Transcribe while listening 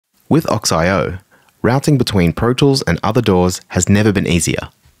With Aux.io, routing between Pro Tools and other DAWs has never been easier.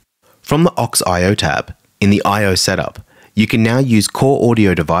 From the Aux.io tab, in the I/O setup, you can now use core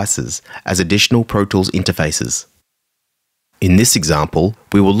audio devices as additional Pro Tools interfaces. In this example,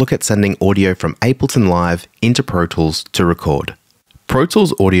 we will look at sending audio from Ableton Live into Pro Tools to record. Pro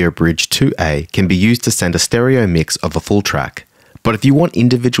Tools Audio Bridge 2A can be used to send a stereo mix of a full track, but if you want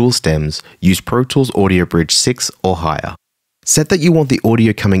individual stems, use Pro Tools Audio Bridge 6 or higher. Set that you want the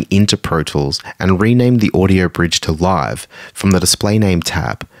audio coming into Pro Tools and rename the audio bridge to Live from the Display Name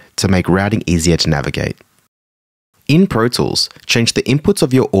tab to make routing easier to navigate. In Pro Tools, change the inputs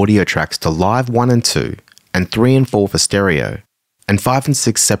of your audio tracks to Live 1 and 2, and 3 and 4 for stereo, and 5 and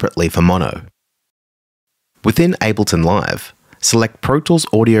 6 separately for mono. Within Ableton Live, select Pro Tools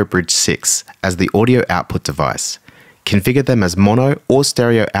Audio Bridge 6 as the audio output device, configure them as mono or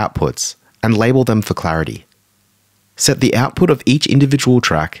stereo outputs, and label them for clarity. Set the output of each individual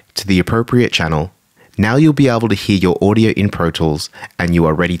track to the appropriate channel. Now you'll be able to hear your audio in Pro Tools and you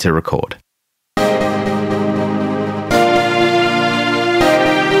are ready to record.